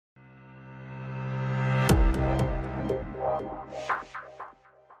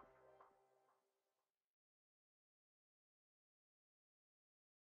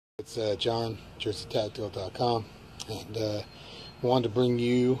It's John, JTCTactical.com, and wanted to bring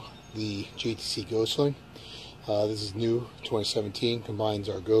you the JTC Go Sling. This is new, 2017, combines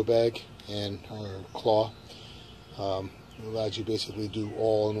our go bag and our claw. It allows you basically to do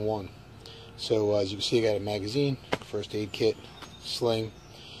all in one. So as you can see, I got a magazine, first aid kit, sling.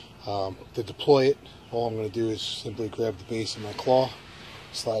 To deploy it, all I'm going to do is simply grab the base of my claw,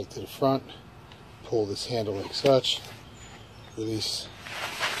 slide it to the front, pull this handle like such, release,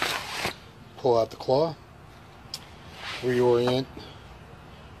 pull out the claw, reorient,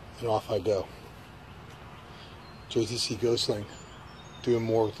 and off I go. JTC Go Sling, doing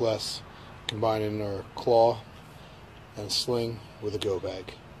more with less, combining our claw and sling with a go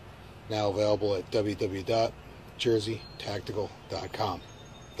bag. Now available at www.jerseytactical.com.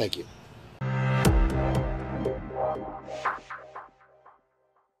 Thank you.